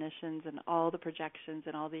definitions and all the projections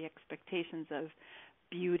and all the expectations of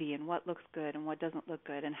beauty and what looks good and what doesn't look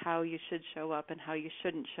good and how you should show up and how you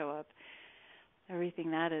shouldn't show up.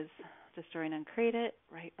 Everything that is, destroy and uncreate it,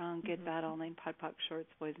 right, wrong, good, bad, all nine, pod, shorts,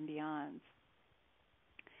 boys, and beyonds.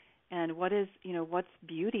 And what's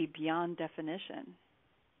beauty beyond definition?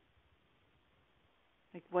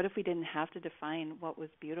 Like, what if we didn't have to define what was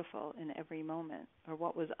beautiful in every moment or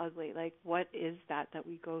what was ugly? Like, what is that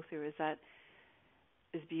we go through?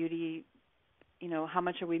 Is beauty, how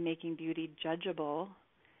much are we making beauty judgeable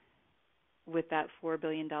with that $4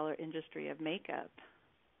 billion industry of makeup?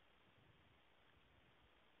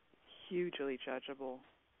 Hugely judgeable.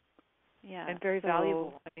 Yeah. And very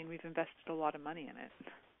valuable. I mean, we've invested a lot of money in it.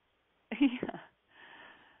 Yeah.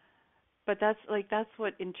 But that's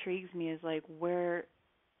what intrigues me is like where,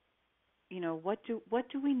 what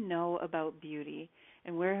do we know about beauty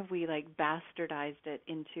and where have we like bastardized it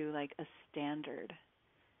into like a standard,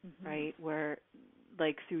 right? Where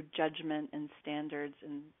like through judgment and standards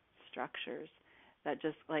and structures that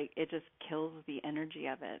just like, it just kills the energy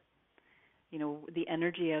of it, the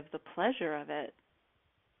energy of the pleasure of it.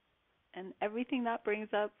 And everything that brings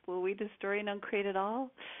up, will we destroy and uncreate it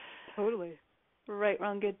all? Totally. Right,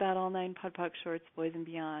 wrong, good, bad, all nine, pod, shorts, boys, and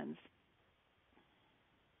beyonds.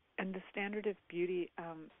 And the standard of beauty, as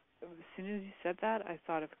soon as you said that, I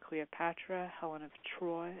thought of Cleopatra, Helen of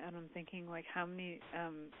Troy, and I'm thinking, like, how many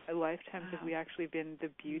lifetimes have we actually been the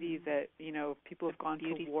beauty that, people have gone to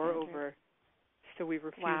war standard. Over, so we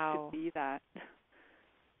refuse to be that.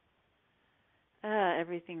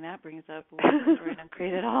 Everything that brings up, we'll destroy and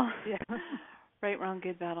uncreate it all. Yeah. Right, wrong,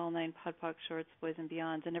 good, bad, all nine, pod, shorts, boys, and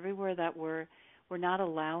beyonds. And everywhere that we're not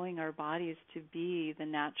allowing our bodies to be the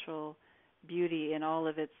natural beauty in all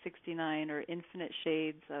of its 69 or infinite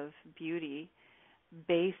shades of beauty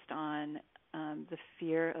based on the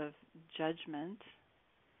fear of judgment,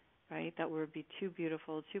 right, that would be too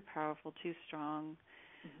beautiful, too powerful, too strong.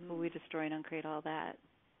 Will we destroy and uncreate all that?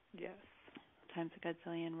 Yes. times a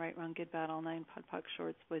godzillion, right, wrong, good, bad, all nine, pod, poc,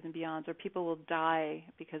 shorts, boys and beyonds, or people will die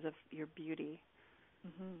because of your beauty.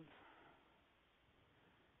 Mm-hmm.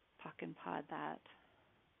 Poc and pod that.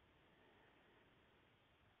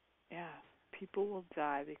 Yeah, people will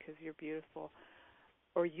die because you're beautiful,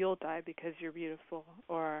 or you'll die because you're beautiful,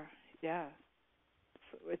 or, yeah.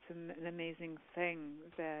 So it's an amazing thing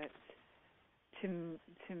that, to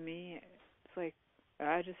me, it's like,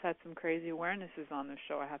 I just had some crazy awarenesses on this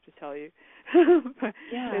show, I have to tell you. But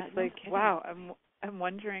yeah, it's like, no, wow, I'm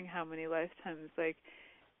wondering how many lifetimes, like,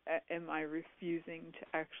 am I refusing to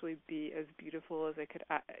actually be as beautiful as I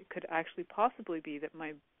could actually possibly be, that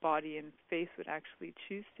my body and face would actually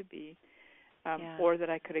choose to be, or that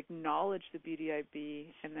I could acknowledge the beauty I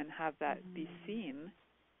be and then have that be seen.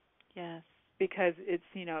 Yes. Because it's,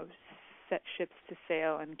 set ships to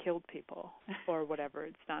sail and killed people or whatever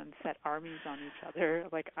it's done, set armies on each other.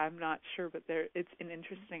 Like, I'm not sure, but it's an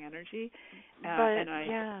interesting energy. And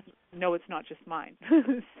I know it's not just mine.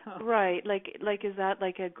 So. Right. Like, is that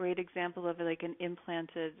like a great example of like an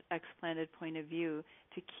explanted point of view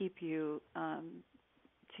to keep you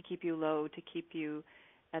low, to keep you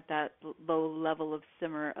at that low level of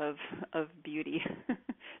simmer of beauty,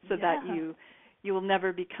 so that you will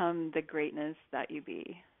never become the greatness that you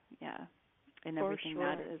be. Yeah. And everything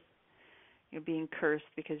that is, being cursed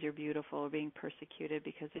because you're beautiful, or being persecuted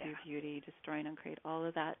because of your beauty, destroy and uncreate, all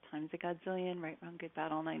of that times a godzillion, right, wrong, good,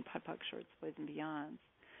 bad, all nine, pod, poc, shorts, boys and beyonds.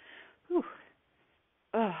 Whew.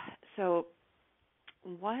 So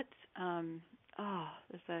what?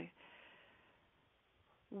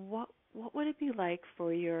 What would it be like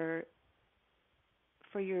for your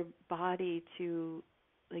body to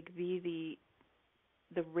like be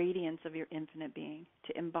the radiance of your infinite being,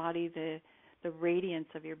 to embody the radiance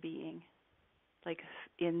of your being, like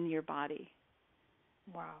in your body?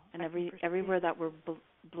 Wow. And everywhere that we're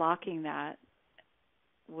blocking that,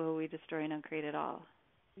 will we destroy and uncreate it all?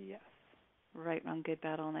 Yes. Right, wrong, good,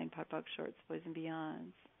 bad, all nine, pod, poc, shorts, boys and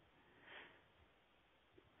beyonds.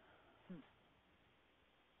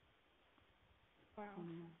 Wow.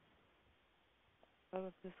 I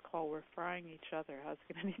love this call. We're frying each other. How's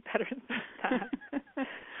it going to be better than that?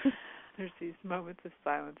 There's these moments of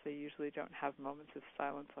silence. I usually don't have moments of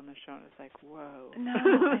silence on the show, and it's like, whoa. No,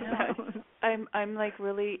 I know. I'm like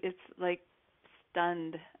really, it's like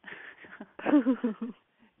stunned.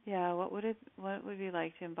 Yeah, what would it be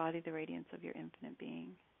like to embody the radiance of your infinite being?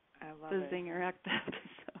 I love the it. Zinger Act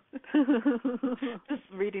episode. Just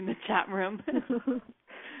reading the chat room.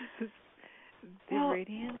 The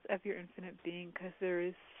radiance of your infinite being, because there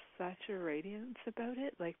is such a radiance about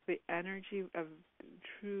it, like the energy of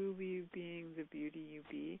truly being the beauty you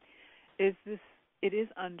be, it is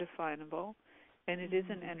undefinable, and it is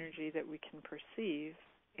an energy that we can perceive,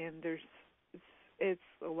 and it's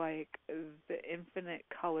like the infinite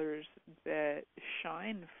colors that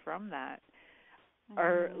shine from that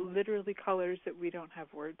are literally colors that we don't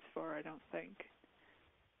have words for, I don't think.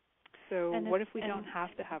 So what if we don't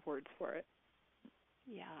have to have words for it?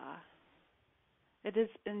 Yeah. It is,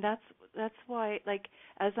 and that's why, like,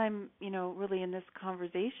 as I'm, really in this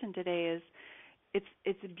conversation today, it's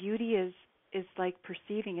beauty is like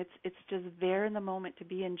perceiving. It's just there in the moment to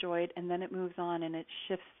be enjoyed, and then it moves on and it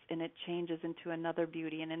shifts and it changes into another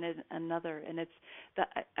beauty and another. And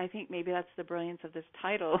I think maybe that's the brilliance of this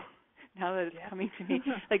title. Now that it's coming to me,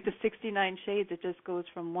 like the 69 shades, it just goes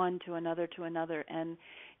from one to another, and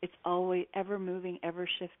it's always ever moving, ever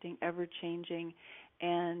shifting, ever changing,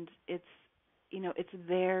 and it's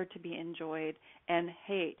there to be enjoyed. And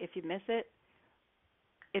hey, if you miss it,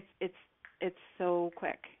 it's so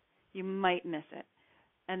quick. You might miss it,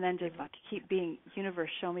 and then just keep being, universe,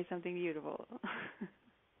 show me something beautiful.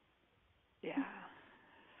 Yeah.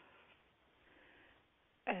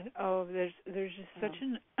 And there's just such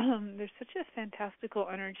there's such a fantastical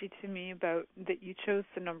energy to me about that you chose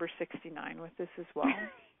the number 69 with this as well,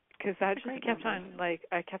 because that just kept on, like,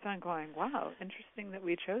 I kept on going, wow, interesting that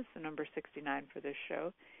we chose the number 69 for this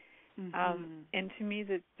show. And to me,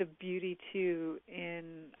 the beauty too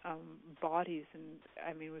in bodies, and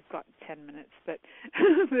I mean, we've got 10 minutes, but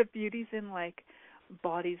the beauty's in like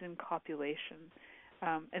bodies and copulation,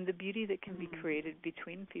 and the beauty that can be created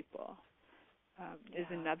between people. Is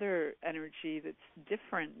another energy that's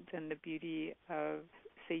different than the beauty of,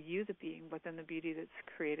 say, you, the being, but then the beauty that's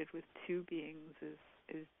created with two beings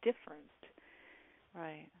is different,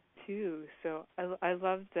 right? Too. So I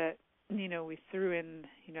love that, we threw in,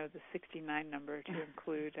 the 69 number to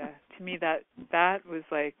include. To me, that was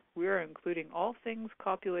like we're including all things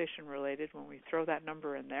copulation related when we throw that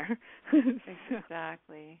number in there.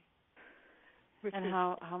 Exactly. And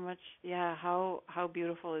how much, how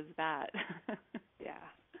beautiful is that? Yeah.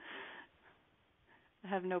 I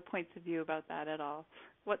have no points of view about that at all,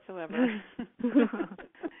 whatsoever.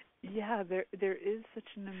 Yeah, there is such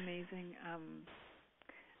an amazing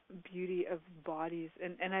beauty of bodies,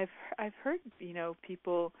 and I've heard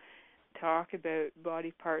people talk about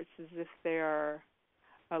body parts as if they are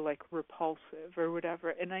like repulsive or whatever,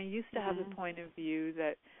 and I used to have the point of view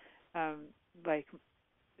that like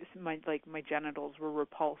my genitals were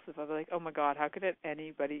repulsive. I was like, oh my God, how could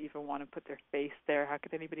anybody even want to put their face there? How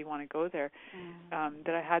could anybody want to go there?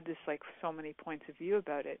 That I had this like so many points of view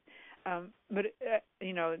about it. But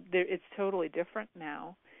it's totally different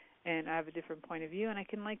now, and I have a different point of view, and I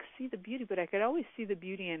can like see the beauty. But I could always see the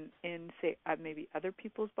beauty in say maybe other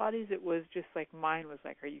people's bodies. It was just like mine was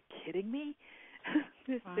like, are you kidding me?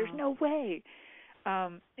 There's no way.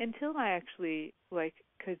 Until I actually like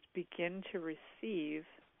could begin to receive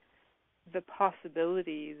the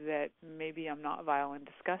possibility that maybe I'm not vile and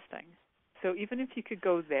disgusting. So even if you could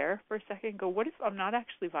go there for a second, go, what if I'm not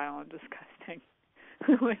actually vile and disgusting?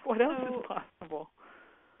 Like, what else is possible?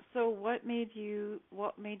 So what made you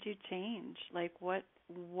change? Like were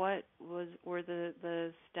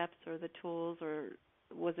the steps or the tools, or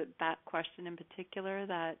was it that question in particular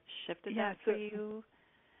that shifted that for you?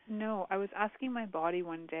 No, I was asking my body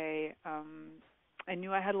one day. I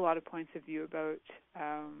knew I had a lot of points of view about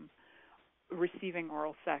receiving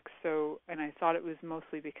oral sex. So, and I thought it was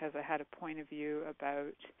mostly because I had a point of view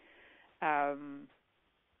about,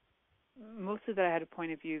 mostly that I had a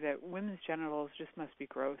point of view that women's genitals just must be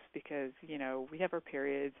gross because, we have our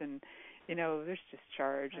periods and, there's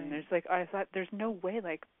discharge. Right. And there's like, I thought there's no way,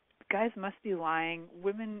 like, guys must be lying,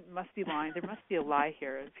 women must be lying, there must be a lie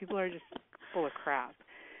here. People are just full of crap.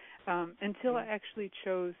 Until I actually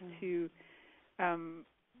chose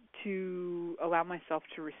to allow myself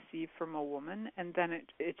to receive from a woman, and then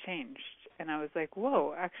it changed, and I was like,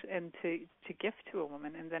 whoa, actually, and to gift to a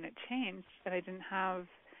woman, and then it changed, and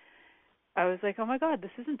I was like, oh my God,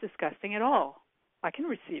 this isn't disgusting at all. I can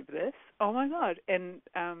receive this. Oh my God. And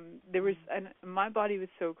and my body was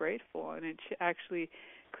so grateful, and it actually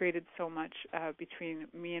created so much between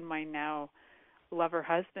me and my now lover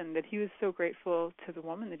husband, that he was so grateful to the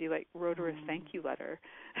woman that he like wrote her a thank you letter.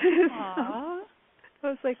 Aww. So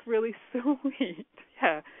it was like really sweet.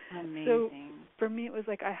 Yeah. Amazing. So for me it was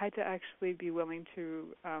like I had to actually be willing to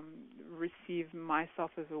receive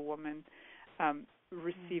myself as a woman,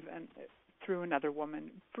 receive through another woman.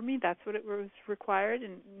 For me that's what it was required,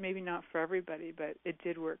 and maybe not for everybody, but it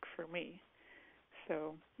did work for me.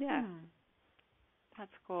 So yeah.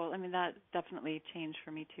 That's cool. I mean, that definitely changed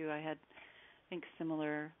for me too. I had, I think,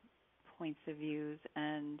 similar points of views,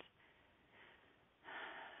 and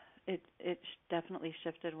it definitely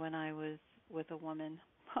shifted when I was with a woman.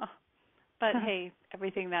 But hey,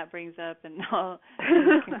 everything that brings up and all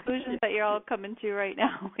the conclusions that you're all coming to right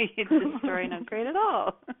now, we destroy and uncreate it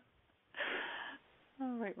all.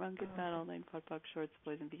 All right, wrong, good, bad, all nine, POD, POC, shorts,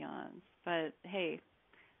 boys, and beyonds. But hey,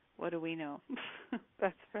 what do we know?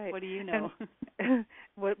 That's right. What do you know? And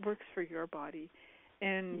what works for your body?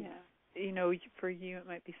 And, for you it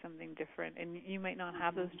might be something different, and you might not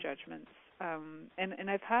have those judgments. And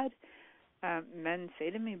I've had men say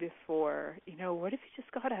to me before, what if you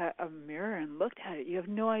just got a mirror and looked at it? You have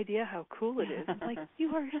no idea how cool it is. I'm like,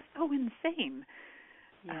 you are just so insane.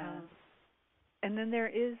 Yeah. And then there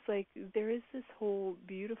is this whole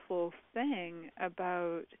beautiful thing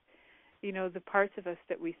about, the parts of us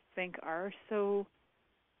that we think are so,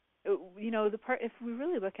 if we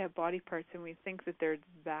really look at body parts and we think that they're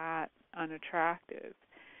that unattractive,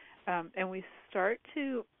 and we start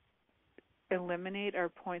to eliminate our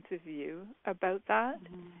points of view about that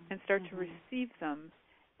and start to receive them,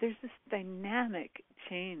 there's this dynamic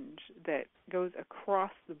change that goes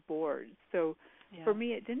across the board. So for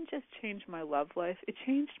me, it didn't just change my love life, it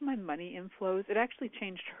changed my money inflows. It actually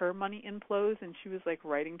changed her money inflows, and she was like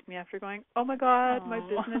writing to me after going, oh my God, my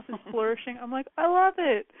business is flourishing. I'm like, I love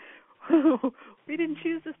it. We didn't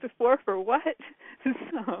choose this before for what?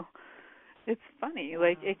 So it's funny.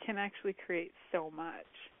 Like, it can actually create so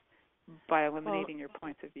much by eliminating your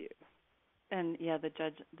points of view. And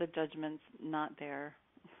the judgment's not there.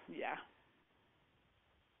 Yeah.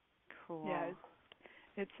 Cool. Yeah,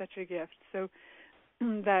 it's such a gift. So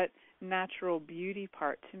that natural beauty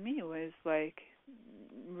part to me was like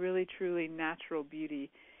really truly natural beauty.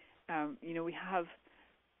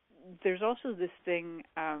 There's also this thing,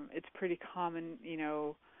 it's pretty common,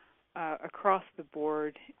 across the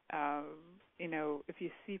board. If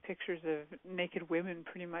you see pictures of naked women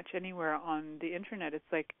pretty much anywhere on the internet,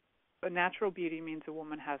 it's like a natural beauty means a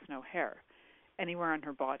woman has no hair anywhere on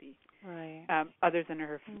her body. Right. Other than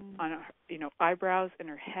her, on her, eyebrows and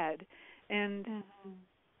her head. And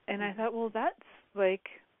and I thought, well, that's like,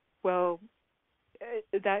 well,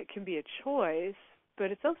 that can be a choice,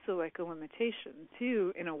 but it's also like a limitation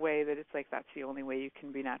too, in a way that it's like that's the only way you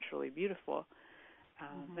can be naturally beautiful.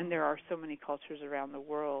 And there are so many cultures around the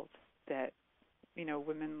world that,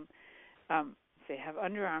 women say have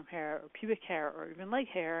underarm hair or pubic hair or even leg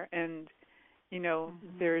hair, and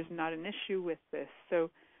there is not an issue with this. So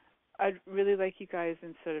I'd really like you guys,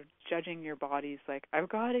 instead of judging your bodies, like, I've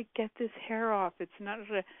got to get this hair off. It's not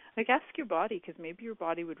like, ask your body, because maybe your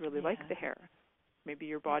body would really like the hair. Maybe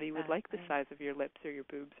your body would like the size of your lips or your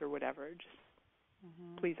boobs or whatever. Just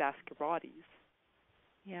please ask your bodies.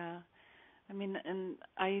 Yeah. I mean, and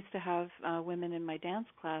I used to have women in my dance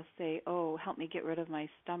class say, "Oh, help me get rid of my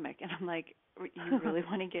stomach." And I'm like, you really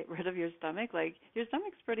want to get rid of your stomach? Like, your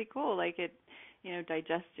stomach's pretty cool. Like, it,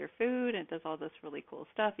 digests your food and it does all this really cool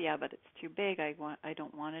stuff. Yeah, but it's too big. I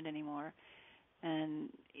don't want it anymore. And,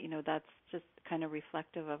 that's just kind of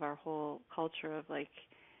reflective of our whole culture of, like,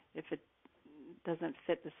 if it doesn't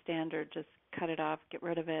fit the standard, just cut it off, get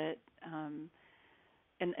rid of it.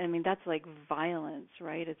 And I mean, that's like violence,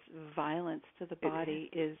 right? It's violence to the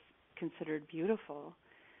body is considered beautiful.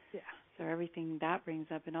 Yeah. So everything that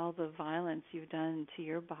brings up, and all the violence you've done to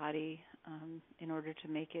your body in order to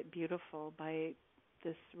make it beautiful by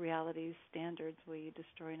this reality's standards, where you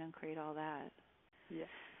destroy and uncreate all that. Yeah.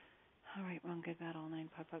 All right, wrong, good, bad, all nine,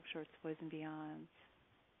 pop-up, shorts, boys and beyonds.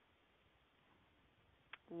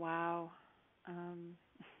 Wow.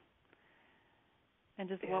 And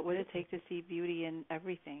just what would it take to see beauty in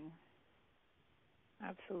everything?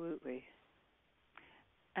 Absolutely.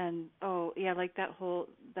 And like that whole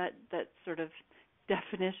that sort of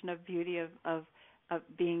definition of beauty of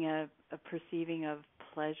being a perceiving of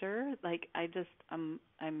pleasure. Like,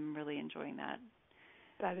 I'm really enjoying that.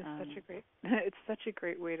 That is it's such a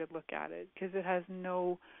great way to look at it, because it has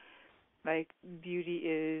no, like, beauty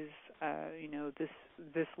is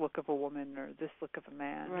this look of a woman or this look of a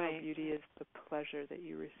man. Right. No, beauty is the pleasure that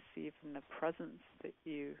you receive in the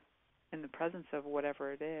presence of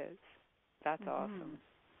whatever it is. That's awesome.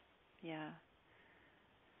 Yeah.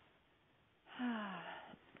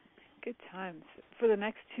 Good times. For the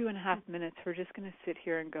next 2.5 minutes, we're just going to sit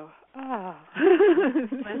here and go,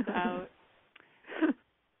 Bliss out.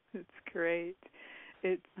 It's great.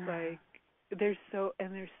 It's like, there's so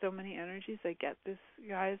many energies. I get this,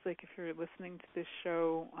 guys. Like, if you're listening to this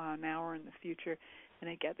show now or in the future, and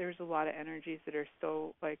I get there's a lot of energies that are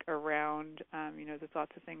still, like, around. There's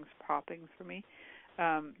lots of things popping for me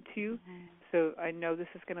too. So I know this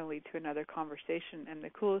is going to lead to another conversation. And the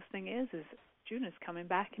coolest thing is Juna's coming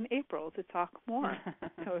back in April to talk more.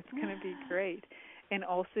 So it's going to be great. And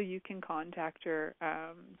also, you can contact her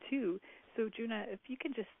too. So Juna, if you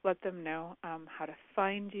can just let them know how to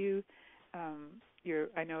find you.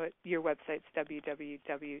 I know your website's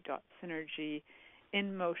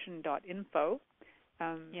www.synergyinmotion.info.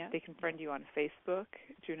 They can find you on Facebook,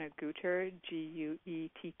 Juna Guetter,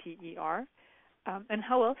 Guetter. And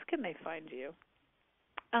how else can they find you?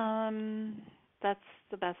 That's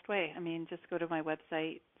the best way. I mean, just go to my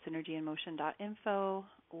website, synergyinmotion.info,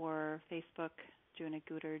 or Facebook, Juna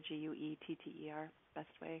Guetter, Guetter.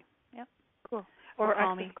 Best way. Yep. Cool. Or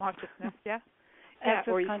call Access me. Consciousness, yeah.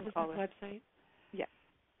 Access or you Consciousness can call website. Yeah.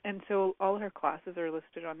 And so all her classes are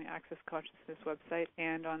listed on the Access Consciousness website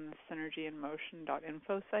and on the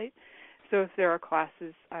synergyinmotion.info site. So if there are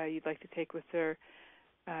classes you'd like to take with her,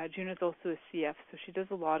 Juna's also a CF, so she does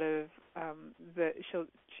a lot of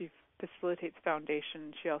she facilitates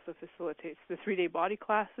foundation. She also facilitates the 3-day body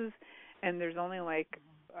classes, and there's only like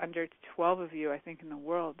under 12 of you, I think, in the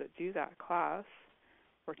world that do that class,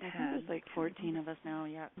 or 10. I think there's like 14 of us now.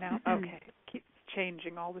 Yeah. Now, okay, it keeps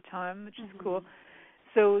changing all the time, which is cool.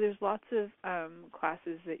 So there's lots of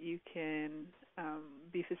classes that you can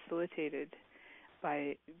be facilitated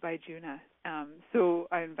by Juna. So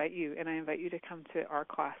I invite you to come to our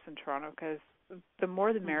class in Toronto, because the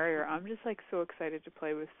more the merrier. I'm just like so excited to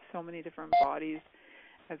play with so many different bodies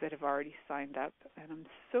that have already signed up, and I'm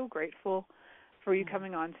so grateful for you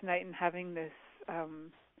coming on tonight and having this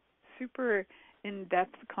super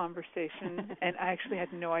in-depth conversation. And I actually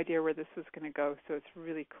had no idea where this was going to go, so it's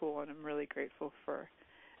really cool, and I'm really grateful for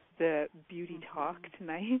the beauty talk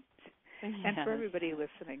tonight. And for everybody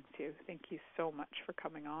listening, too. Thank you so much for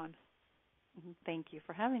coming on. Thank you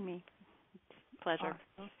for having me. Pleasure.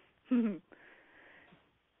 Awesome.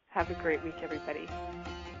 Have a great week, everybody.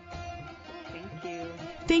 Thank you.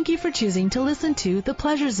 Thank you for choosing to listen to The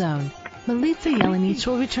Pleasure Zone. Milica Jelenic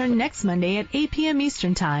will return next Monday at 8 p.m.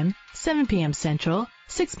 Eastern Time, 7 p.m. Central,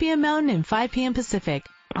 6 p.m. Mountain, and 5 p.m. Pacific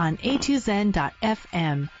on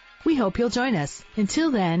a2zen.fm. We hope you'll join us.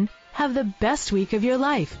 Until then, have the best week of your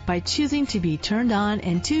life by choosing to be turned on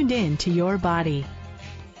and tuned in to your body.